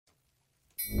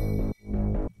Oh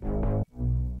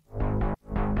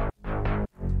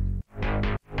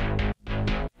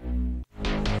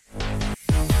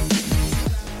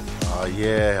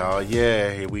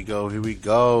yeah, here we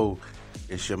go.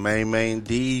 It's your main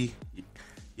D,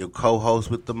 your co-host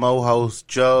with the mo-host,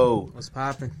 Joe. What's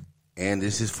poppin'? And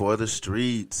this is for the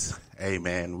streets. Hey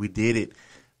man, we did it.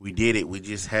 We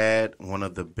just had one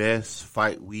of the best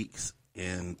fight weeks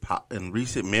in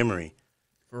recent memory.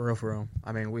 For real.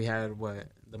 I mean, we had,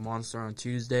 the Monster on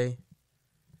Tuesday.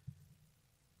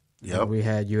 Yep. We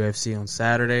had UFC on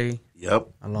Saturday. Yep.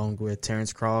 Along with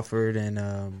Terrence Crawford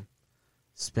and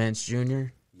Spence Jr.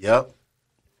 Yep.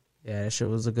 Yeah, that shit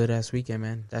was a good-ass weekend,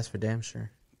 man. That's for damn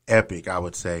sure. Epic, I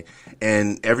would say.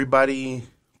 And everybody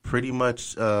pretty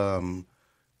much showed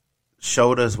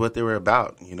us what they were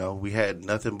about. You know, we had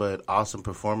nothing but awesome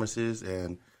performances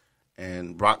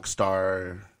and rock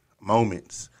star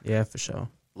moments. Yeah, for sure.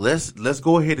 Let's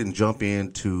go ahead and jump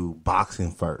into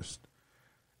boxing first.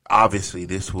 Obviously,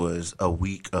 this was a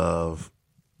week of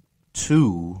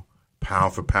two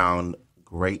pound-for-pound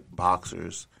great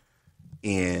boxers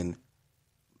in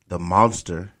the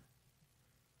Monster,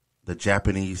 the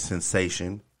Japanese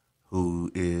sensation, who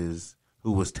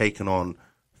was taking on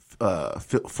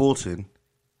Fulton,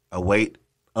 a weight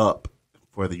up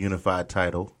for the unified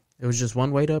title. It was just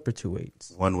one weight up or two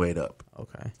weights? One weight up.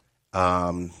 Okay.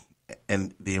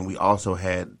 And then we also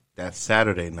had that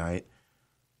Saturday night,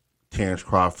 Terrence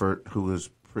Crawford, who was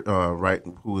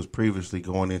previously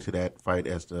going into that fight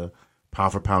as the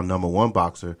pound for pound number one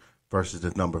boxer versus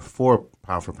the number 4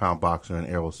 pound for pound boxer in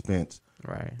Errol Spence.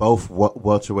 Right. Both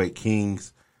welterweight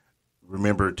kings.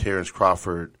 Remember, Terrence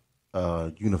Crawford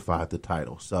unified the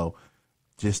title. So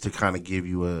just to kind of give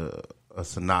you a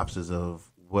synopsis of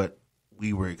what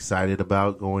we were excited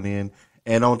about going in.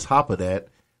 And on top of that,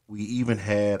 we even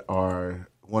had our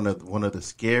one of the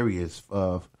scariest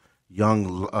young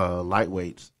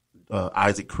lightweights,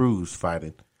 Isaac Cruz,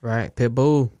 fighting. Right,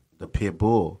 Pitbull. The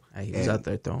Pitbull. He was out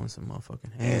there throwing some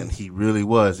motherfucking hands. And he really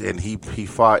was. And he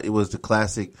fought. It was the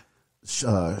classic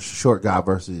short guy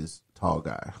versus tall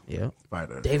guy. Yeah.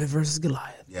 Fighter. David versus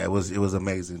Goliath. Yeah, it was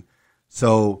amazing.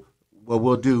 So what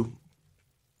we'll do.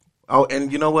 Oh,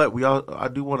 and you know what? I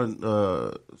do want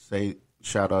to say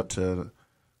shout out to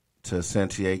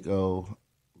Santiago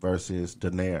versus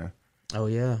Donaire. Oh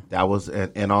yeah. That was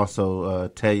and also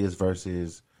Tellez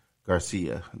versus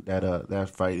Garcia. That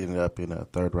fight ended up in a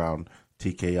third round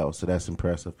TKO, so that's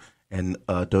impressive. And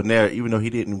Donaire, even though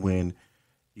he didn't win,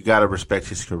 you got to respect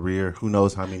his career. Who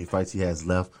knows how many fights he has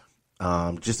left?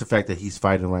 Just the fact that he's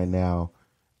fighting right now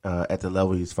at the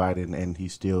level he's fighting, and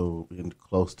he's still in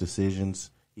close decisions,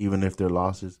 even if they're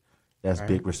losses, that's right.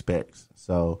 Big respects.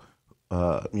 So,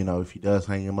 if he does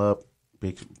hang him up,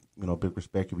 big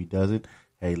respect. If he doesn't,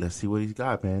 hey, let's see what he's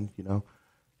got, man.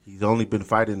 He's only been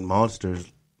fighting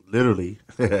monsters literally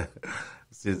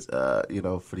since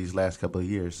for these last couple of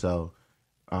years. So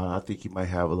I think he might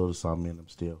have a little something in him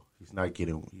still. He's not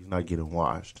getting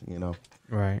washed.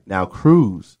 Right. Now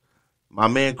Cruz, my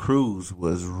man Cruz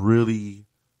was really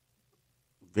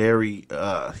very.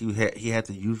 He had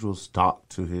the usual stock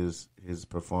to his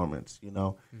performance.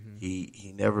 Mm-hmm.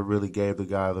 He never really gave the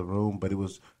guy the room, but you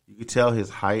could tell his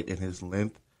height and his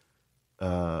length.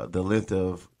 The length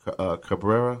of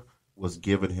Cabrera was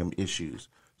giving him issues.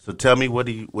 So tell me, what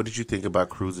did you think about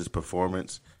Cruz's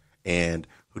performance, and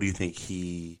who do you think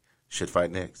he should fight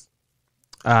next?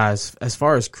 As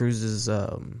far as Cruz's,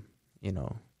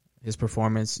 his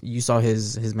performance, you saw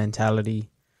his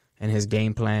mentality and his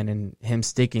game plan and him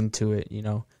sticking to it. He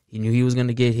knew he was going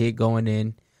to get hit going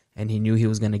in, and he knew he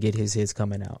was going to get his hits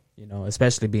coming out.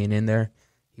 Especially being in there,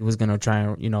 he was going to try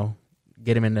and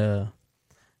get him in the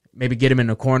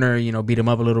corner, beat him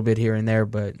up a little bit here and there.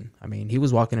 But, I mean, he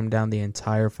was walking him down the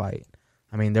entire fight.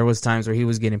 I mean, there was times where he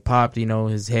was getting popped,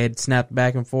 his head snapped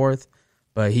back and forth,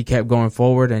 but he kept going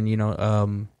forward. And,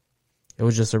 it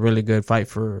was just a really good fight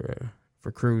for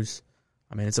Cruz.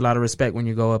 I mean, it's a lot of respect when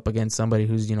you go up against somebody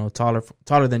who's, taller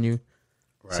than you.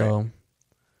 Right. So,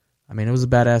 I mean, it was a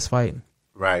badass fight.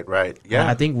 Right. Yeah.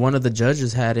 I think one of the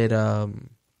judges had it,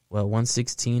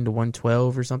 116 to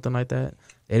 112 or something like that.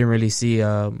 They didn't really see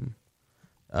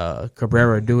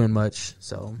Cabrera doing much.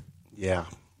 So yeah,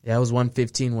 it was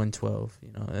 115, 112.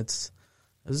 It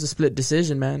was a split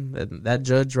decision, man. That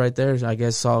judge right there, I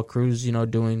guess, saw Cruz,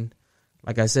 doing,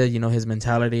 like I said, his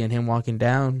mentality and him walking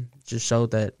down just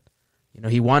showed that,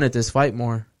 he wanted this fight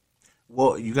more.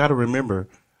 Well, you got to remember,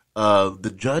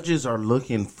 the judges are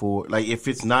looking for, like, if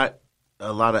it's not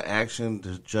a lot of action,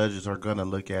 the judges are going to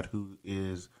look at who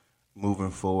is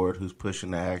moving forward, who's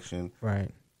pushing the action,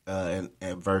 right? And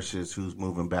versus who's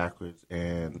moving backwards,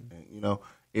 and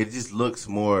it just looks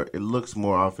more. It looks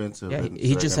more offensive. Yeah, and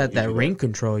he so just they're had gonna that give you ring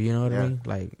control. You know what I mean?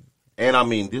 Like, And I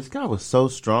mean, this guy was so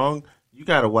strong. You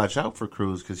got to watch out for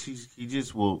Cruz because he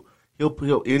just will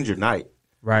he'll end your night.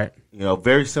 right. You know,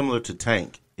 very similar to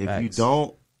Tank. If you Facts.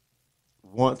 don't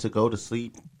want to go to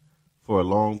sleep for a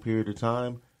long period of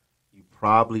time, you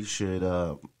probably should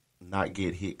not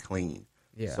get hit clean.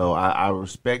 Yeah. So I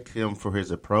respect him for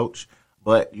his approach,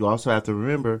 but you also have to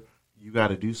remember you got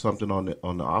to do something on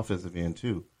the offensive end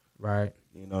too. Right.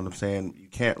 You know what I'm saying? You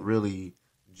can't really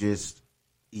just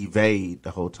evade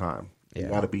the whole time. You Yeah.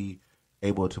 got to be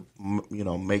able to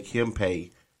make him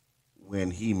pay when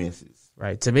he misses.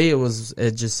 Right. To me,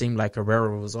 it just seemed like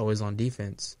Cabrera was always on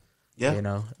defense. Yeah. You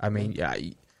know, I mean, yeah.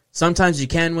 Sometimes you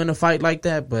can win a fight like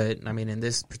that, but I mean, in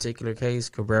this particular case,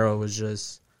 Cabrera was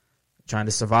just trying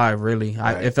to survive. Really,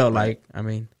 Right, it felt right. like. I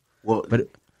mean, Well, but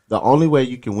the only way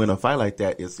you can win a fight like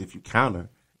that is if you counter.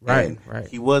 Right, And right.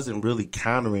 He wasn't really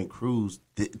countering Cruz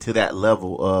to that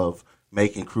level of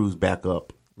making Cruz back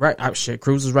up. right, shit,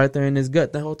 Cruz was right there in his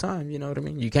gut the whole time. You know what I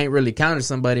mean? You can't really counter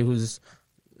somebody who's,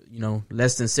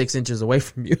 less than 6 inches away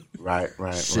from you. Right,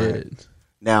 right, Shit. right.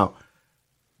 Now,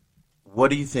 what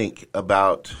do you think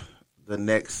about the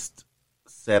next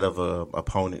set of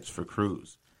opponents for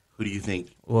Cruz? Who do you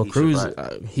think? Well, he should Cruz,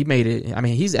 fight? he made it. I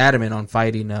mean, he's adamant on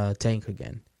fighting Tank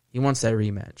again. He wants that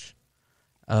rematch.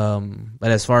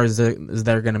 But as far as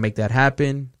they're going to make that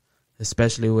happen,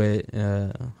 especially with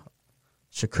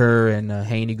Shakur and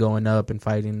Haney going up and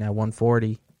fighting at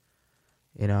 140,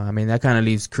 I mean, that kind of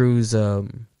leaves Cruz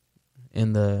in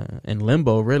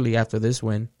limbo really after this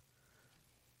win.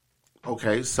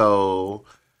 Okay, so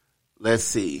let's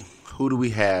see. Who do we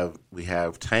have? We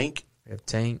have Tank, We have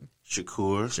Tank,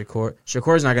 Shakur.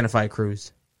 Shakur's not going to fight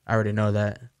Cruz. I already know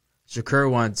that. Shakur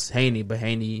wants Haney, but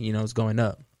Haney, is going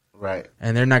up. Right,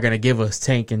 And they're not going to give us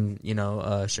Tank and,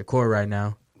 Shakur right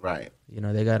now. right.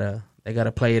 They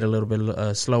gotta play it a little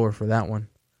bit slower for that one.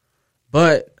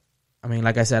 But I mean,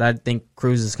 like I said, I think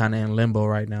Cruz is kind of in limbo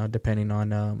right now, depending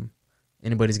on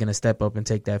anybody's gonna step up and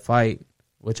take that fight,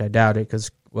 which I doubt it, because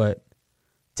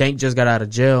Tank just got out of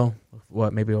jail,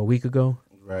 maybe a week ago.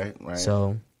 Right, right.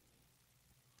 So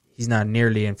he's not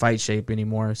nearly in fight shape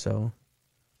anymore. So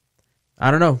I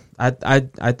don't know.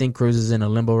 I think Cruz is in a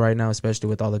limbo right now, especially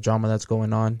with all the drama that's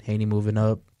going on. Haney moving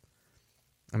up.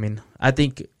 I mean, I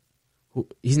think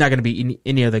he's not going to be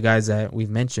any of the guys that we've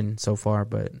mentioned so far,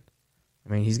 but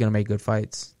I mean, he's going to make good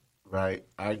fights. Right,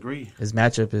 I agree. His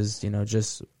matchup is,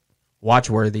 just watch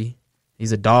worthy.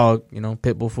 He's a dog,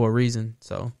 pit bull for a reason.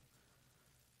 So,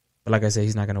 but like I said,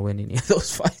 he's not going to win any of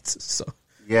those fights. So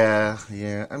Yeah.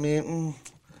 I mean,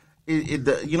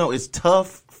 it's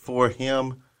tough for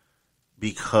him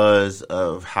because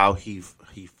of how he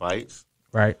fights,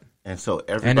 right, and so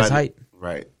everybody and his height.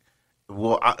 Right.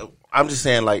 Well, I'm just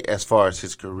saying, like, as far as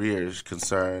his career is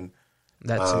concerned,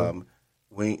 That's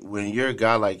when you're a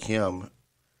guy like him,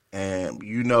 and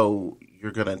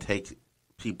you're gonna take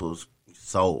people's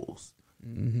souls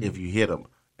if you hit them,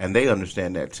 and they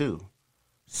understand that too.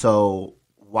 So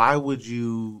why would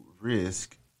you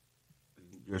risk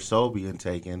your soul being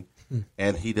taken?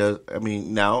 And he does. I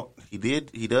mean, now he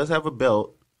does have a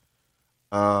belt.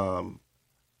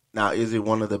 Now, is it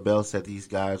one of the belts that these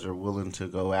guys are willing to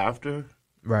go after?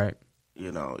 right.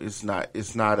 It's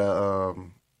not a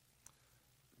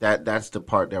that's the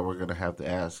part that we're gonna have to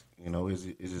ask. Is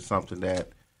it something that,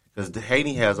 because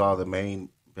Haney has all the main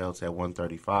belts at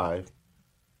 135.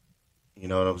 You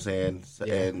know what I'm saying?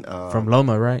 Yeah. And From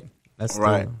Loma, right? That's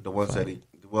right, the ones that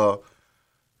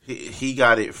he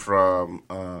got it from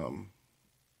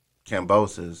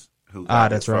Cambosis, who got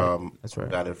that's it right. from That's right.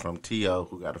 who got it from Tio,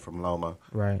 who got it from Loma.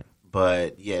 Right.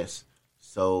 But yes,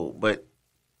 but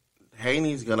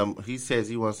Haney's he says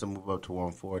he wants to move up to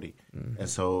 140, and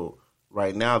so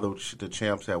right now the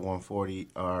champs at 140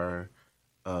 are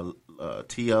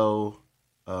Tio,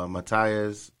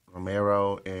 Matias,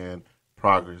 Romero, and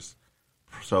Progress.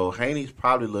 So Haney's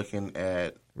probably looking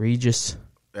at Regis.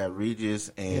 Regis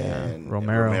and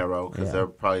Romero. because Yeah. they're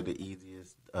probably the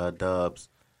easiest dubs.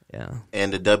 Yeah.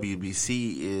 And the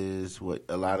WBC is what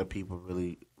a lot of people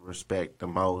really respect the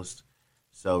most.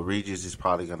 So Regis is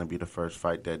probably going to be the first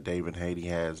fight that David Haney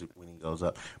has when he goes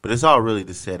up. But it's all really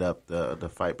to set up the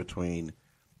fight between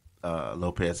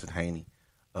Lopez and Haney.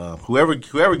 Whoever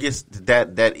gets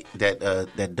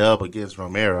that dub against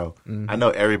Romero, I know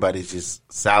everybody's just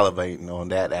salivating on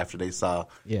that after they saw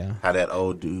how that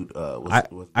old dude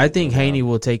was. I think Haney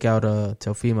will take out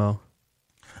Teofimo.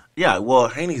 Yeah, well,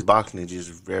 Haney's boxing is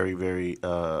just very, very.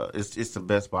 It's the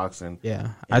best boxing.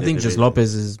 Yeah, I think just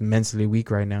Lopez is mentally weak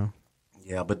right now.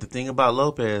 Yeah, but the thing about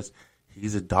Lopez,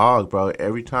 he's a dog, bro.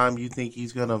 Every time you think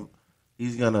he's gonna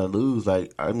lose,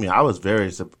 like I mean, I was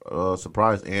very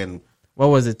surprised. And what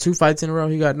was it? 2 fights in a row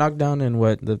he got knocked down in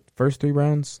the first 3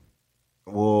 rounds?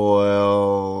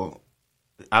 Well,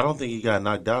 I don't think he got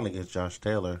knocked down against Josh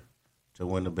Taylor to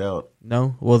win the belt.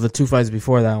 No, well, the 2 fights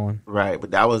before that one, Right?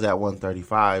 But that was at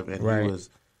 135, and right. he was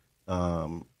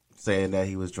saying that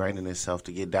he was draining himself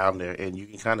to get down there, and you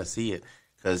can kind of see it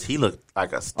because he looked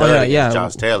like a stud against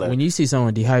Josh Taylor. When you see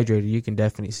someone dehydrated, you can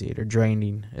definitely see it, or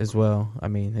draining as well. I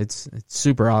mean, it's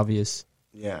super obvious.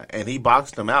 Yeah, and he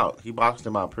boxed him out. He boxed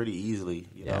him out pretty easily,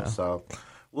 you know. So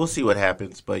we'll see what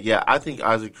happens. But yeah, I think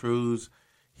Isaac Cruz,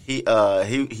 he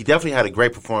definitely had a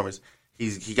great performance.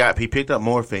 He picked up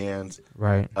more fans,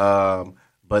 right?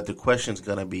 But the question's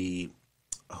gonna be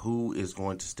who is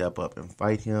going to step up and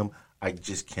fight him. I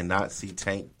just cannot see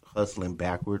Tank hustling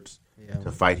backwards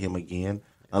to fight him again,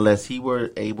 unless he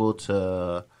were able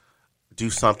to do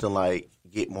something like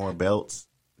get more belts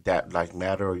that like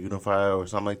matter or unify or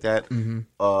something like that,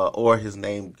 or his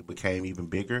name became even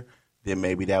bigger, then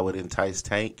maybe that would entice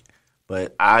Tank.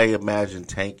 But I imagine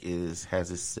Tank has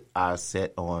his eyes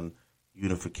set on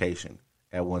unification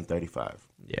at 135.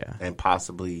 Yeah, and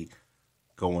possibly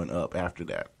going up after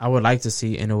that. I would like to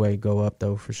see Inoue go up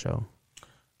though for sure.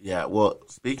 Yeah, well,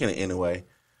 speaking of Inoue,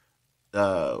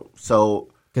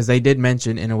 so because they did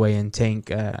mention Inoue and Tank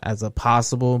as a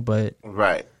possible, but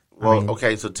right. Well, I mean,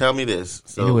 okay, so tell me this.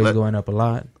 So Inoue's going up a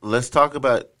lot. Let's talk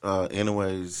about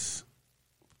Inoue's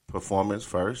performance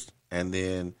first, and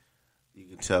then you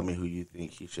can tell me who you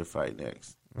think he should fight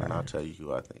next, and I'll tell you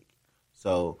who I think.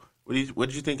 So, what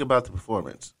did you think about the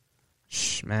performance?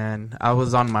 Man, I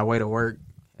was on my way to work,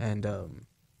 and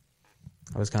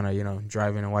I was kind of,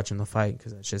 driving and watching the fight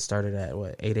because that shit started at,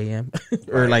 8 a.m.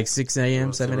 or like 6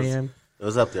 a.m., 7 a.m.? It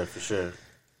was up there for sure.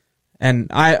 And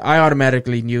I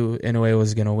automatically knew Inoue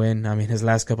was going to win. I mean, his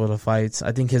last couple of fights,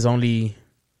 I think his only,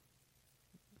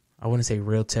 I wouldn't say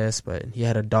real test, but he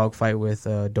had a dog fight with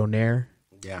Donaire.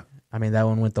 Yeah. I mean, that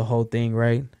one went the whole thing,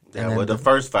 right? Yeah, well, the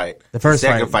first fight. The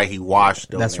second fight, he washed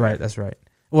Donaire. That's right.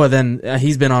 Well, then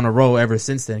he's been on a roll ever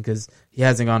since then because he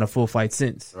hasn't gone a full fight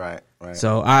since. Right.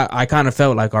 So I kind of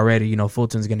felt like already,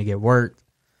 Fulton's going to get worked.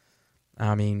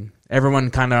 I mean,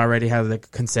 everyone kind of already has the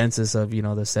consensus of, the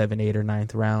 7th, 8th, or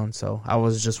 9th round. So I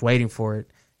was just waiting for it.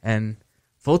 And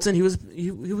Fulton, he was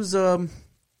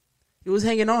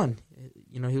hanging on.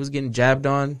 He was getting jabbed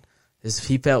on.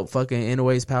 He felt fucking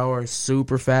Inoue's power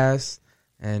super fast.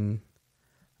 And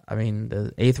I mean,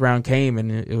 the 8th round came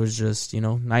and it was just,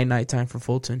 night time for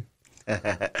Fulton.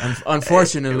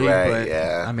 Unfortunately, right, but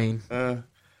yeah.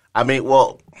 I mean,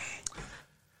 well,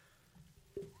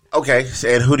 okay.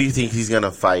 And who do you think he's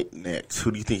gonna fight next?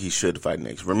 Who do you think he should fight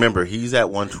next? Remember, he's at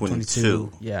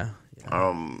 122. Yeah.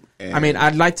 And I mean,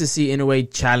 I'd like to see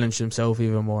Inoue challenge himself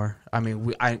even more. I mean,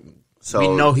 we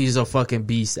know he's a fucking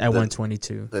beast at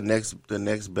 122. The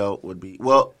next belt would be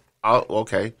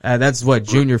okay. That's what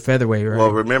junior featherweight, right?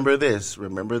 Well, remember this.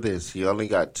 He only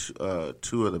got 2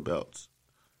 of the belts.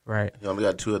 Right. He only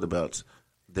got 2 of the belts.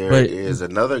 There is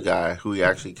another guy who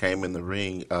actually came in the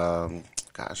ring.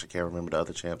 Gosh, I can't remember the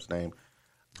other champ's name.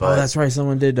 But, that's right.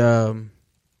 Someone did. Yeah.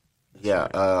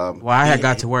 Well, I had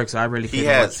got to work, so I really couldn't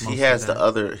watch most he has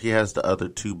of the he has the other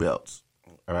 2 belts.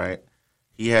 All right.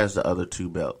 He has the other 2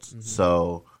 belts. Mm-hmm.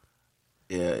 So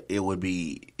it would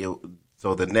be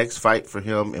So the next fight for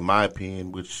him, in my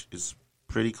opinion, which is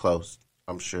pretty close,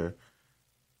 I'm sure,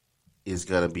 is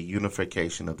going to be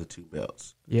unification of the 2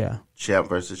 belts. Yeah. Champ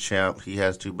versus champ. He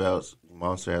has 2 belts.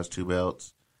 Monster has 2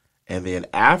 belts. And then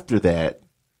after that,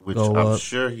 which I'm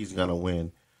sure he's going to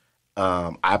win,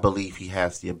 I believe he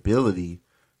has the ability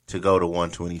to go to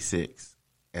 126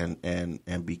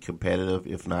 and be competitive,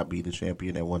 if not be the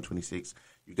champion at 126.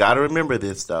 You got to remember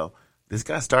this, though. This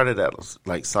guy started at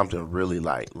like something really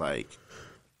light, like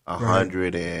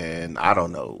 100 and I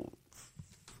don't know,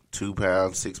 2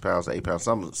 pounds, 6 pounds, 8 pounds,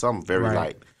 something very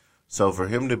light. So for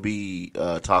him to be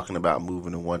talking about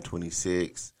moving to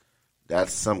 126,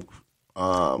 that's some.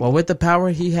 Well, with the power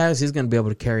he has, he's going to be able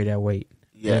to carry that weight.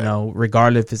 Yeah.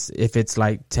 Regardless if it's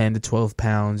like 10 to 12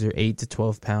 pounds or 8 to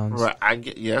 12 pounds.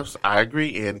 Right. Yes, I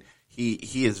agree, and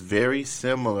he is very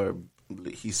similar.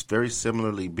 He's very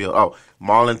similarly built. Oh,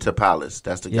 Marlon Tapales,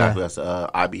 that's the guy who has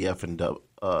IBF and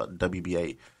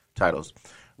WBA titles.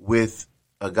 With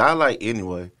a guy like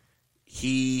Inoue,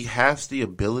 he has the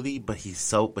ability, but he's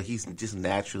just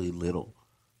naturally little,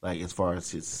 like as far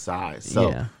as his size.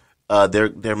 So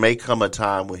there may come a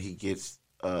time when he gets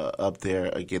up there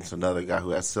against another guy who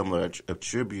has similar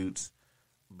attributes,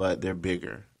 but they're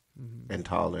bigger and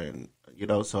taller, and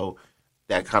so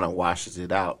that kind of washes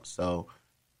it out. So.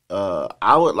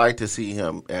 I would like to see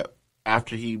him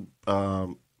after he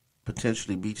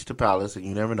potentially beats the Palace, and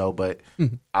you never know, but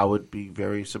I would be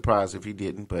very surprised if he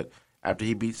didn't. But after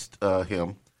he beats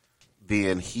him,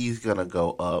 then he's gonna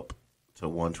go up to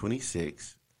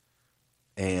 126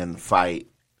 and fight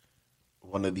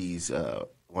one of these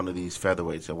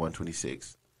featherweights at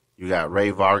 126. You got Ray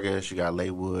Vargas, you got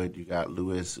Leigh Wood, you got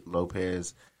Luis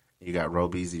Lopez, you got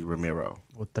Robeisy Romero.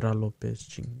 Otra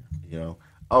Lopez, you know.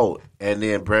 Oh, and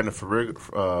then Brandon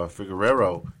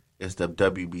Figueroa is the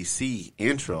WBC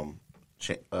interim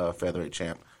featherweight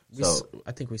champ. So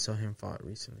I think we saw him fight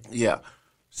recently. Yeah,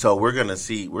 so we're gonna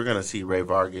see Ray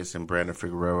Vargas and Brandon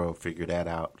Figueroa figure that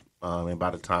out, and by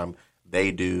the time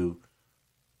they do,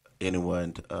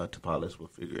 anyone Tapales will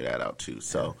figure that out too.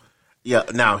 So, yeah.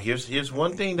 Now here's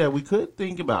one thing that we could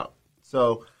think about.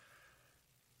 So,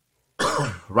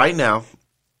 right now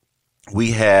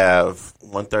we have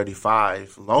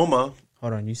 135 Loma.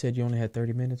 Hold on, you said you only had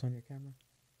 30 minutes on your camera?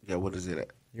 Yeah, what is it at?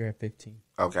 You're at 15.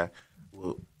 Okay.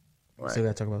 Well, right. Still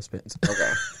got to talk about spins.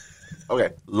 Okay.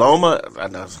 Loma, I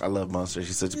know, I love Monster.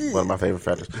 She's such one of my favorite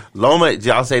fighters. Loma,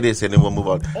 I'll say this and then we'll move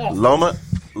on.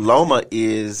 Loma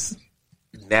is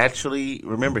naturally,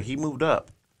 remember, he moved up.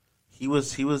 He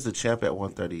was the champ at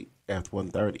 130, after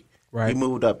 130. Right. He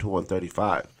moved up to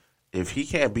 135. If he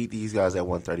can't beat these guys at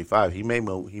 135, he may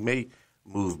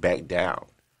move back down.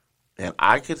 And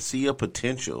I could see a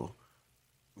potential,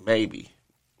 maybe,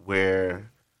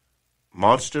 where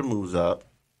Monster moves up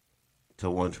to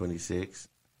 126,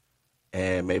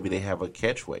 and maybe they have a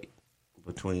catch weight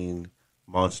between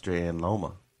Monster and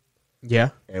Loma. Yeah.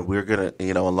 And we're going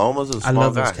to, Loma's a small guy. I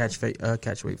love those catch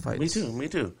weight fights. Me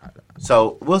too.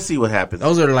 So we'll see what happens.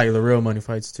 Those are like the real money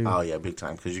fights too. Oh, yeah, big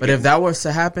time. But if that was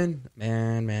to happen,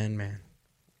 man,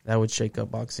 that would shake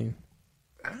up boxing.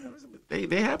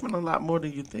 They happen a lot more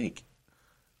than you think.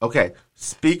 Okay,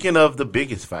 speaking of the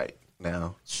biggest fight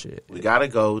now, we got to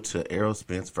go to Errol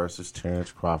Spence versus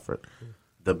Terrence Crawford,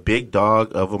 the big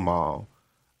dog of them all.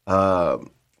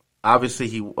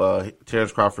 Obviously,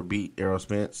 Terrence Crawford beat Errol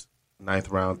Spence,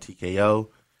 9th round TKO.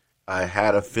 I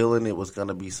had a feeling it was going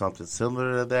to be something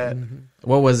similar to that. Mm-hmm.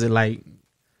 What was it, like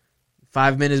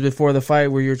 5 minutes before the fight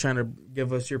where you were trying to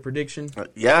give us your prediction?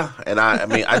 Yeah, and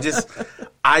I just,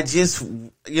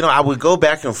 I would go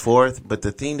back and forth, but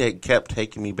the thing that kept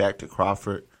taking me back to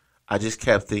Crawford, I just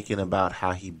kept thinking about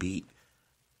how he beat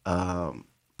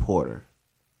Porter.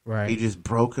 Right. He just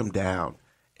broke him down.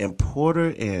 And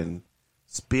Porter and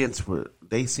Spence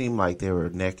they seemed like they were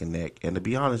neck and neck. And to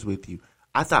be honest with you,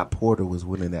 I thought Porter was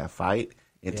winning that fight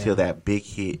until that big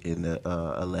hit in the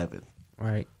 11th.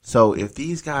 Right. So if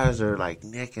these guys are like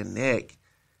neck and neck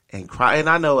and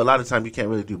I know a lot of times you can't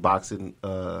really do boxing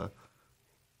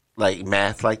like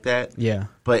math like that. Yeah.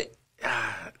 But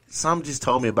some just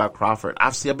told me about Crawford.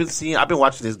 I've been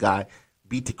watching this guy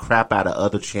beat the crap out of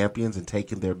other champions and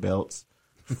taking their belts,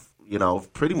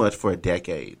 pretty much for a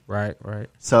decade. Right.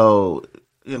 So,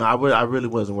 I really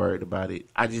wasn't worried about it.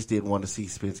 I just didn't want to see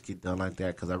Spence get done like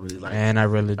that because I really like. And I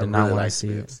really did not want to see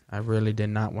it. I really did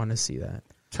not want to see that.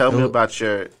 Tell me about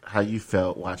how you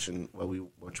felt watching what we were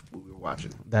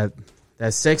watching. That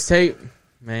sex tape,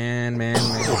 man.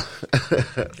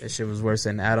 That shit was worse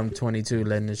than Adam 22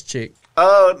 letting his chick.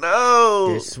 Oh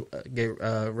no! Get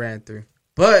ran through.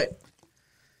 But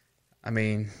I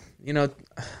mean,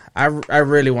 I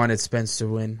really wanted Spence to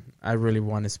win. I really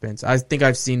wanted Spence. I think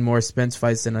I've seen more Spence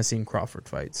fights than I've seen Crawford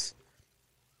fights.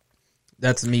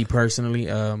 That's me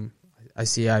personally. I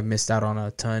see I missed out on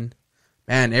a ton.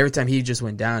 Man, every time he just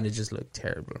went down, it just looked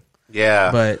terrible.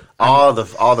 Yeah, but all the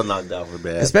knockdowns were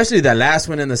bad. Especially that last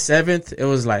one in the 7th. It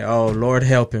was like, oh Lord,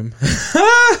 help him.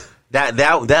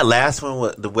 that last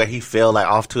one, where he fell like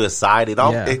off to his side,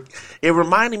 it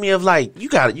reminded me of like you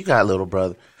got a little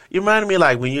brother. You reminded me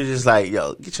like when you're just like,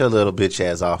 yo, get your little bitch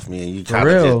ass off me, and you kind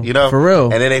of just, for real.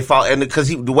 And then they fall, and because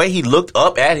the way he looked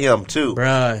up at him too,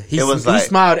 bruh, he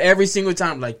smiled every single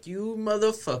time, like you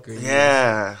motherfucker.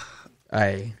 Yeah.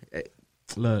 Hey,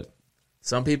 look,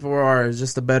 some people are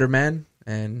just a better man,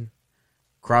 and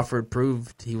Crawford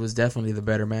proved he was definitely the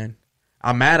better man.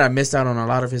 I'm mad I missed out on a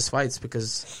lot of his fights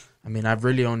because I've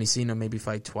really only seen him maybe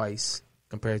fight twice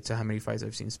compared to how many fights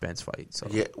I've seen Spence fight. So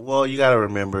yeah, well, you got to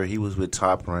remember he was with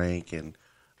Top Rank and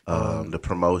the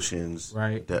promotions.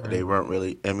 Right. They weren't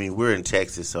really. We're in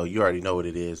Texas, so you already know what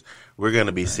it is. We're going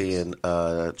to be seeing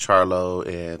Charlo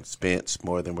and Spence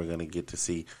more than we're going to get to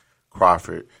see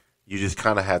Crawford. You just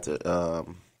kind of have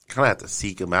to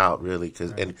seek them out, really,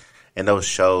 because and those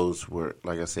shows were,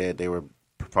 like I said, they were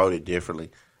promoted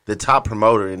differently. The top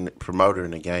promoter in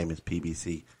the game is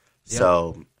PBC. Yep.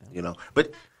 So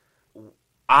but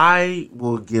I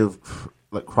will give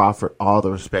like Crawford all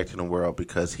the respect in the world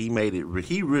because he made it.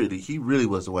 He really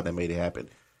was the one that made it happen.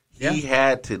 He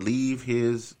had to leave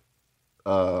his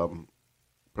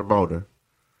promoter,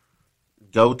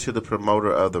 go to the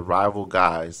promoter of the rival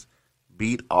guys,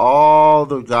 beat all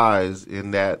the guys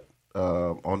in that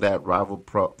on that rival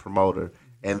promoter,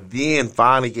 and then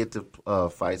finally get to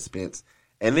fight Spence.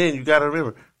 And then you got to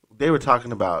remember they were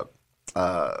talking about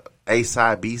A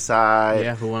side, B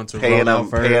side, who wants to paying roll them out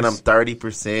first.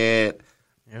 30%.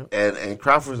 Yep. And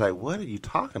Crawford was like, "What are you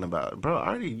talking about, bro? I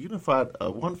already unified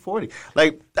 140."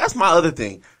 Like that's my other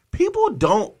thing.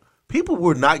 People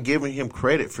were not giving him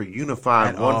credit for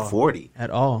unifying 140 at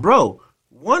all, bro.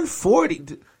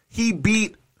 140. He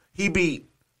beat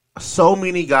so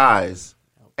many guys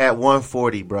at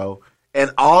 140, bro.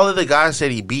 And all of the guys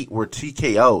that he beat were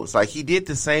TKOs. Like he did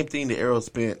the same thing to Errol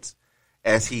Spence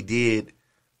as he did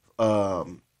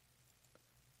to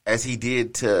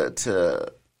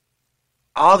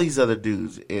all these other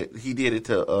dudes. He did it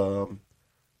to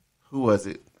who was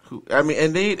it?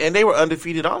 And they were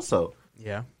undefeated also.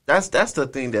 Yeah. That's the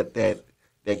thing that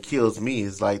kills me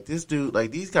is like this dude,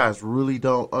 like these guys really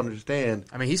don't understand.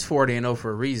 I mean, he's 40-0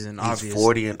 for a reason. Obviously, he's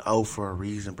 40-0 for a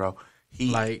reason, bro.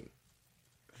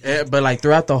 But like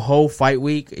throughout the whole fight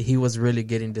week, he was really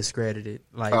getting discredited.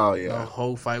 Like the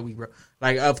whole fight week, bro.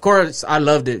 Like of course, I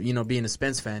loved it. You know, being a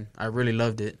Spence fan, I really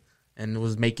loved it, and it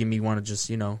was making me want to just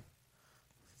stay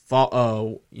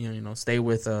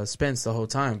with Spence the whole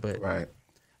time. But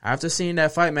after seeing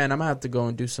that fight, man, I'm gonna have to go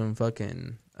and do some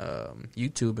fucking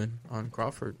YouTubing on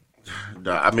Crawford.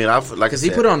 I mean, because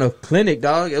he put on a clinic,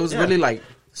 dog. It was really like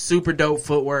super dope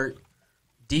footwork.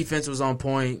 Defense was on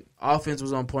point. Offense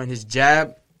was on point. His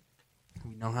jab,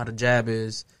 we know how the jab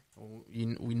is.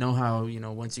 We know how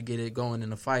once you get it going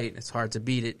in a fight, it's hard to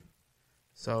beat it.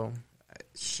 So,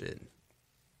 shit.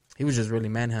 He was just really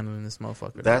manhandling this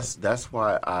motherfucker. That's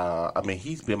why. I mean,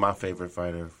 he's been my favorite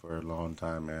fighter for a long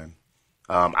time, man.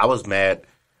 I was mad.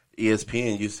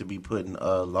 ESPN used to be putting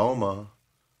Loma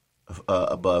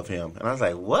above him, and I was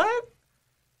like, "What?"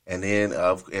 And then,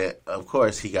 of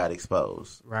course, he got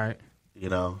exposed. Right.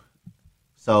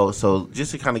 So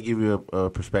just to kind of give you a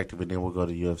perspective, and then we'll go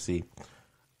to UFC.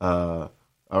 All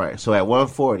right. So at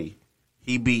 140,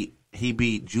 he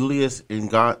beat Julius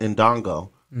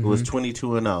Ndongo, who was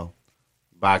 22-0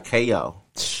 by KO.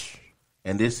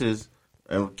 And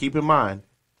keep in mind,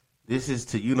 this is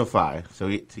to unify. So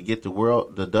to get the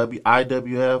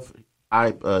IWF,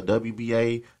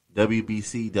 WBA,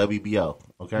 WBC, WBO.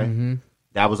 Okay,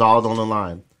 that was all on the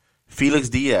line. Felix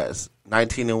Diaz,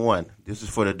 19-1. This is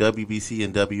for the WBC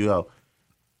and WO.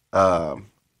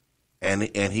 And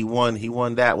he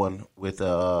won that one with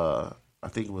I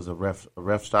think it was a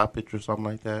ref stoppage or something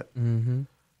like that. Mm-hmm.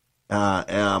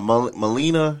 And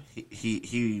Molina,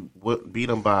 he beat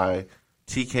him by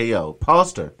TKO.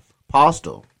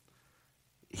 Postal.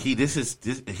 He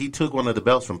took one of the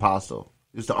belts from Postal.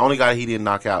 It's the only guy he didn't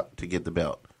knock out to get the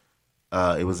belt.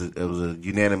 It was a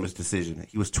unanimous decision.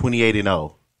 He was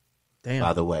 28-0. Damn.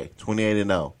 By the way,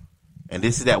 28-0, and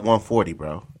this is at 140,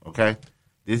 bro. Okay,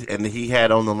 and he had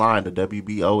on the line the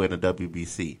WBO and the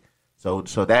WBC. So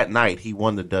that night he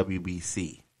won the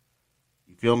WBC.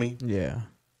 You feel me? Yeah.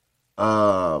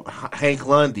 Hank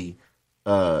Lundy,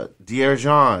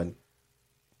 Dierjean,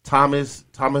 Thomas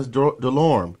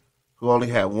Delorme, who only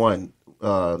had one.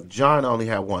 John only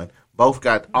had one. All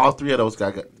three of those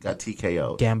guys got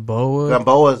TKO'd.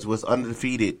 Gamboa was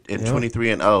undefeated in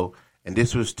 23-0. And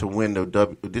this was to win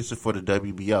this is for the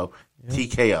WBO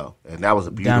TKO, and that was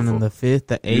a beautiful. Down in the 5th,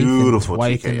 the 8th, and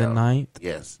twice in the 9th.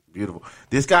 Yes, beautiful.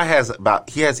 This guy has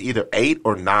either 8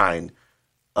 or 9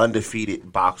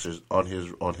 undefeated boxers on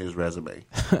his resume.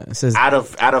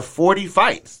 out of 40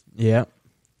 fights. Yeah.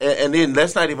 And then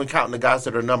let's not even count the guys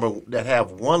that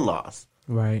have one loss.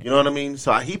 Right. You know what I mean?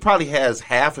 So he probably has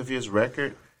half of his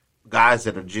record guys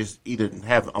that are just either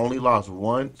have only lost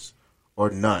once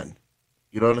or none.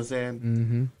 You know what I'm saying?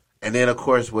 Mm-hmm. And then, of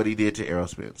course, what he did to Errol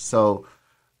Spence. So,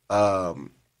 long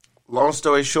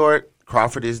story short,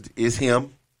 Crawford is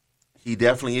him. He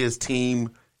definitely is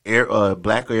Team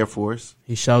Black Air Force.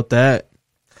 He showed that.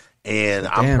 And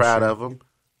I'm proud of him.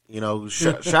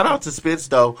 Shout out to Spence,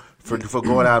 though, for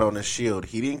going out on the shield.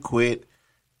 He didn't quit.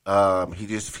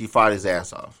 He fought his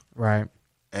ass off. Right.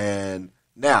 And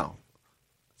now,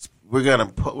 we're gonna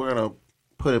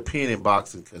put a pin in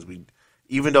boxing because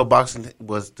even though boxing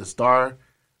was the star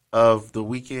of the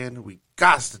weekend, we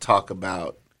got to talk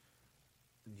about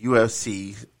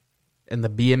UFC and the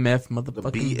BMF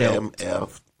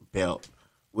motherfucking belt.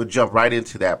 We'll jump right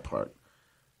into that part.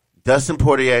 Dustin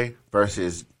Poirier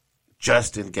versus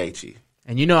Justin Gaethje.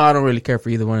 And you know I don't really care for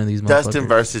either one of these motherfuckers. Dustin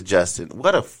versus Justin.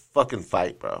 What a fucking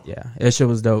fight, bro. Yeah, that shit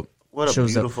was dope. What a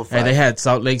beautiful fight. And they had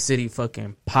Salt Lake City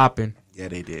fucking popping. Yeah,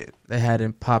 they did. They had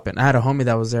him popping. I had a homie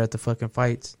that was there at the fucking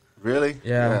fights. Really?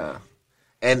 Yeah.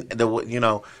 And the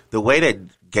way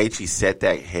that Gaethje set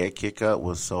that head kick up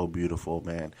was so beautiful,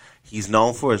 man. He's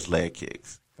known for his leg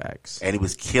kicks. Facts. And he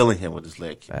was killing him with his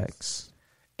leg kicks. Facts.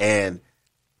 And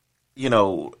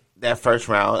that first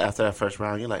round, after that first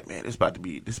round, you're like, man, this about to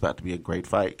be a great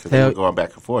fight because they were going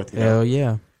back and forth. Hell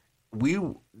yeah.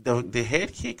 The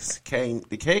head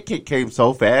kick came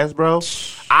so fast, bro.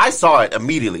 I saw it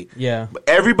immediately. Yeah. But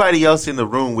everybody else in the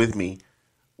room with me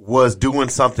was doing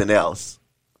something else.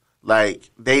 Like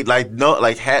they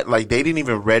didn't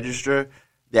even register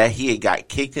that he had got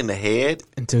kicked in the head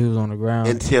until he was on the ground.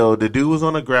 Until the dude was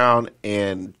on the ground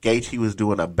and Gaethje was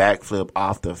doing a backflip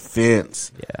off the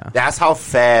fence. Yeah. That's how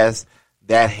fast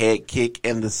that head kick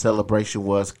and the celebration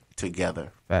was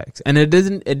together. Facts. And it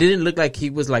didn't look like he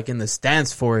was like in the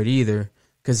stance for it either,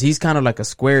 because he's kind of like a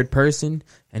squared person.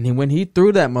 And when he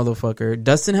threw that motherfucker,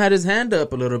 Dustin had his hand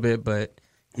up a little bit, but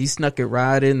he snuck it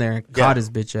right in there and caught his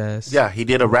bitch ass. Yeah, he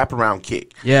did a wraparound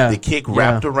kick. Yeah, the kick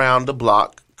wrapped around the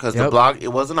block because the block it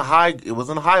wasn't a high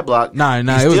block. Nah, it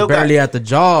was barely at the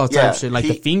jaw type shit, like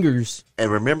the fingers. And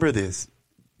remember this,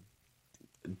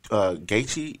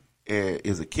 Gaethje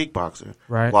is a kickboxer,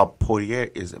 right? While Poirier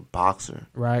is a boxer,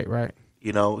 right.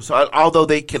 So although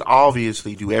they can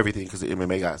obviously do everything because they're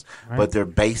MMA guys, but their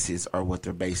bases are what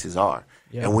their bases are.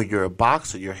 Yeah. And when you're a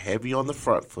boxer, you're heavy on the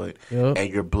front foot,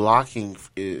 and your blocking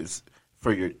is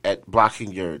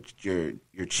blocking your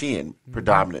chin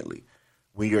predominantly.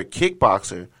 When you're a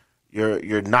kickboxer,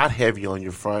 you're not heavy on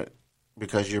your front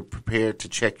because you're prepared to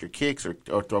check your kicks or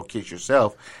throw kicks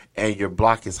yourself, and your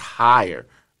block is higher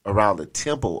around the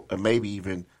temple or maybe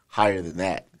even higher than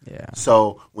that. Yeah.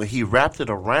 So when he wrapped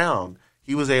it around,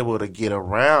 he was able to get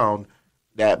around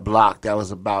that block that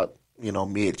was about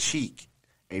mid cheek.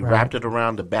 He wrapped it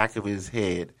around the back of his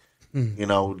head,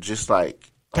 just like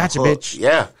gotcha, bitch.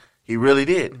 Yeah, he really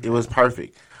did. It was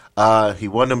perfect. He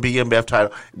won the BMF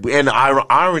title, and the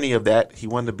irony of that, he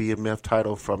won the BMF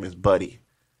title from his buddy,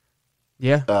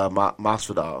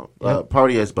 Masvidal,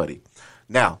 Poirier's buddy.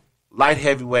 Now, light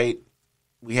heavyweight,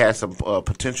 we had some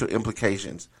potential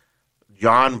implications.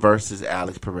 Jan versus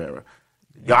Alex Pereira.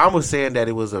 Jan was saying that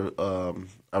it was a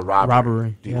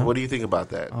robbery. What do you think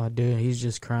about that? Oh, dude, he's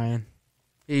just crying.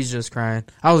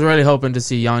 I was really hoping to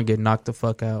see Jan get knocked the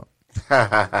fuck out.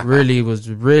 Really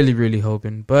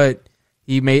hoping. But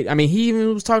he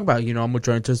even was talking about, I'm going to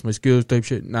try and test my skills type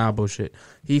shit. Nah, bullshit.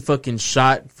 He fucking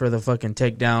shot for the fucking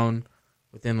takedown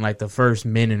within like the first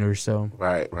minute or so.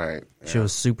 Right. Yeah. Shit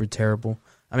was super terrible.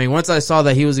 Once I saw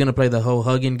that he was going to play the whole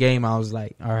hugging game, I was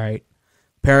like, all right.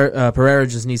 Pereira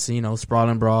just needs to, sprawl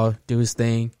and brawl, do his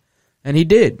thing. And he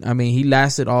did. He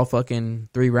lasted all fucking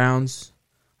 3 rounds.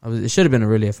 It should have been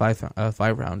a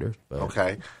five rounder. But.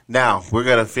 Okay. Now we're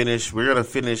gonna finish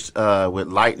with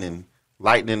lightning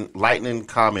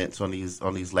comments on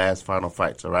these last final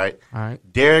fights. All right.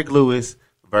 Derek Lewis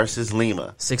versus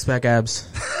Lima. 6-pack abs.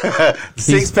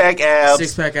 6-pack abs.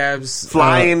 6-pack abs.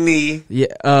 Flying knee.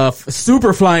 Yeah.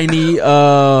 Super flying knee.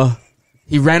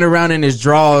 He ran around in his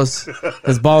drawers.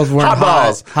 His balls weren't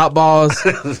hot. Hot balls.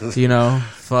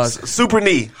 Fuck. Super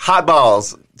knee. Hot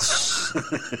balls.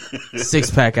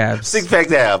 6-pack abs.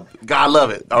 6-pack ab. God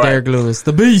love it. All Derek Lewis,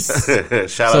 the beast.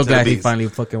 Shout out to glad the beast. He finally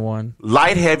fucking won.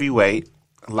 Light heavyweight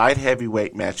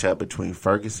matchup between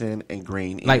Ferguson and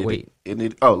Green. Lightweight.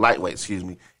 Lightweight. Excuse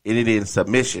me. Ended in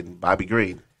submission. Bobby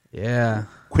Green. Yeah.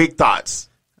 Quick thoughts.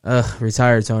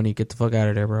 Retired Tony. Get the fuck out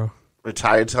of there, bro.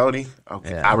 Retired Tony. Okay,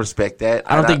 yeah. I respect that.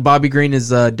 I don't think Bobby Green is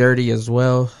dirty as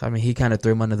well. He kind of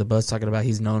threw him under the bus talking about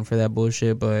he's known for that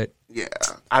bullshit, but. Yeah,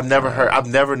 I've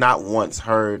never not once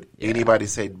heard anybody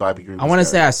say Bobby Green. I want to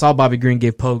say I saw Bobby Green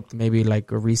get poked, maybe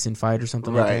like a recent fight or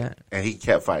something like that. And he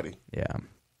kept fighting.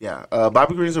 Yeah.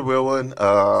 Bobby Green's a real one.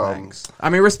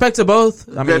 Respect to both.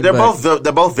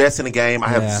 They're both vets in the game. I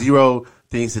have zero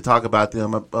things to talk about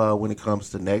them when it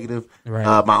comes to negative.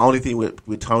 Right. My only thing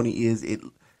with Tony is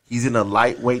he's in a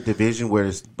lightweight division where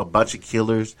there's a bunch of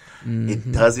killers. Mm-hmm.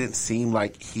 It doesn't seem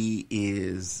like he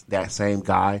is that same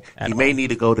guy. He may need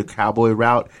to go the cowboy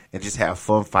route and just have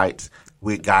fun fights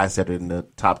with guys that are in the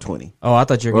top 20. Oh, I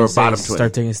thought you were going to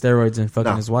start taking steroids and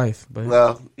fucking his wife. But.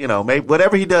 Well, maybe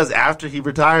whatever he does after he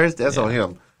retires, that's on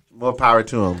him. More power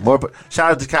to him.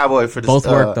 Shout out to Cowboy for this. Both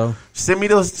work though. Send me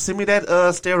that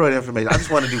steroid information. I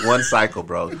just want to do one cycle,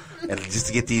 bro, and just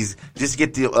to get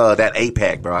that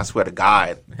 8-pack, bro. I swear to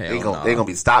God, they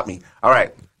gonna stop me. All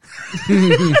right,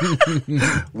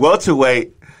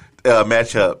 welterweight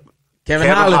matchup.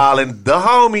 Kevin Holland, the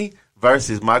homie,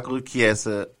 versus Michael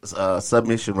Chiesa,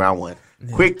 submission round 1.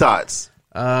 Quick thoughts.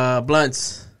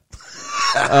 Blunts.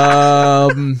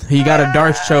 He got a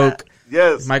darts choke.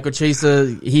 Yes. Michael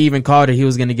Chiesa, he even called it. He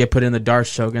was going to get put in the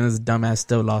darts choke, and his dumbass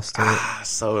still lost to it.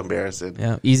 So embarrassing.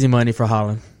 Yeah, easy money for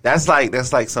Holland. That's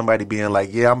like somebody being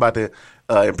like, yeah, I'm about to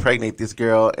impregnate this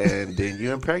girl, and then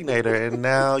you impregnate her, and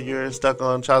now you're stuck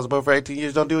on child support for 18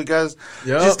 years. Don't do it, guys.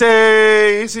 Yep. Just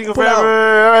stay single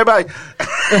forever. All right, bye.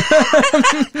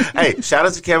 Hey, shout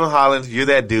out to Kevin Holland. You're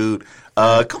that dude.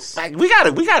 Come back. We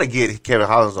gotta get Kevin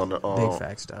Holland on the big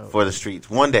facts, dog. for the streets.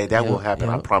 One day that will happen.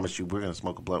 I promise you. We're gonna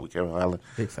smoke a blunt with Kevin Holland.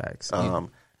 Big facts.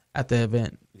 At the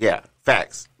event. Yeah,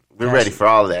 facts. We're ready for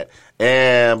all of that.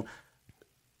 And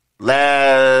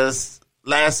last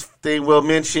thing we'll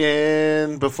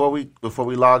mention before we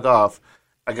log off.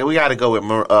 Okay, we got to go with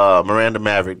Miranda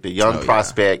Maverick, the young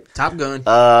prospect. Top Gun.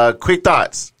 Quick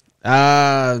thoughts.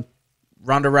 Ronda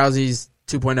Rousey's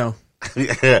 2.0.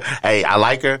 Hey, I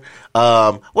like her.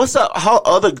 What's up?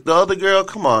 The other girl?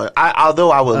 Come on. Although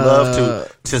I would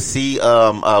love to see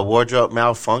a wardrobe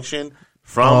malfunction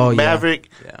from Maverick,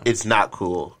 it's not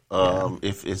cool.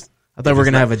 If it's I thought we were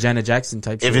gonna have a Janet Jackson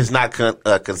type. If it's not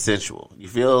consensual, you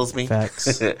feels me?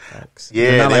 Facts. Facts.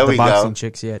 Yeah, not there like we the boxing go.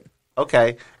 chicks yet.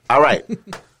 Okay. All right.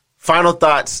 Final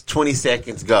thoughts. 20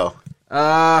 seconds. Go.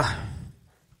 Hell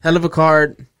of a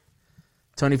card.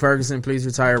 Tony Ferguson, please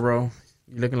retire, bro.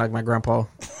 You're looking like my grandpa. All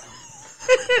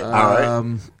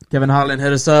right. Kevin Holland,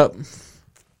 hit us up.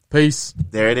 Peace.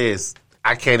 There it is.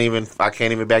 I can't even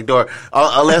backdoor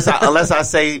unless I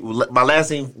say my last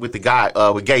thing with the guy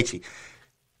with Gaethje.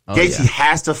 Gaethje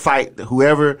has to fight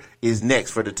whoever is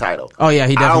next for the title. Oh yeah,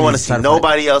 he definitely. I don't want to see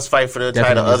nobody else fight for the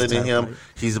title other than him. Fight.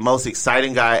 He's the most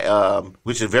exciting guy,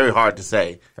 which is very hard to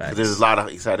say because there's a lot of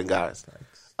exciting guys.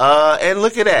 And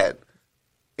look at that.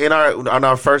 On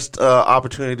our first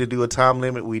opportunity to do a time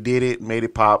limit, we did it, made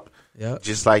it pop,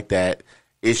 just like that.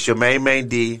 It's your main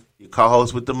D, your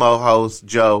co-host with the Mo host,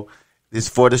 Joe. This is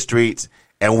For the Streets,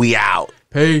 and we out.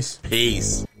 Peace.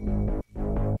 Peace.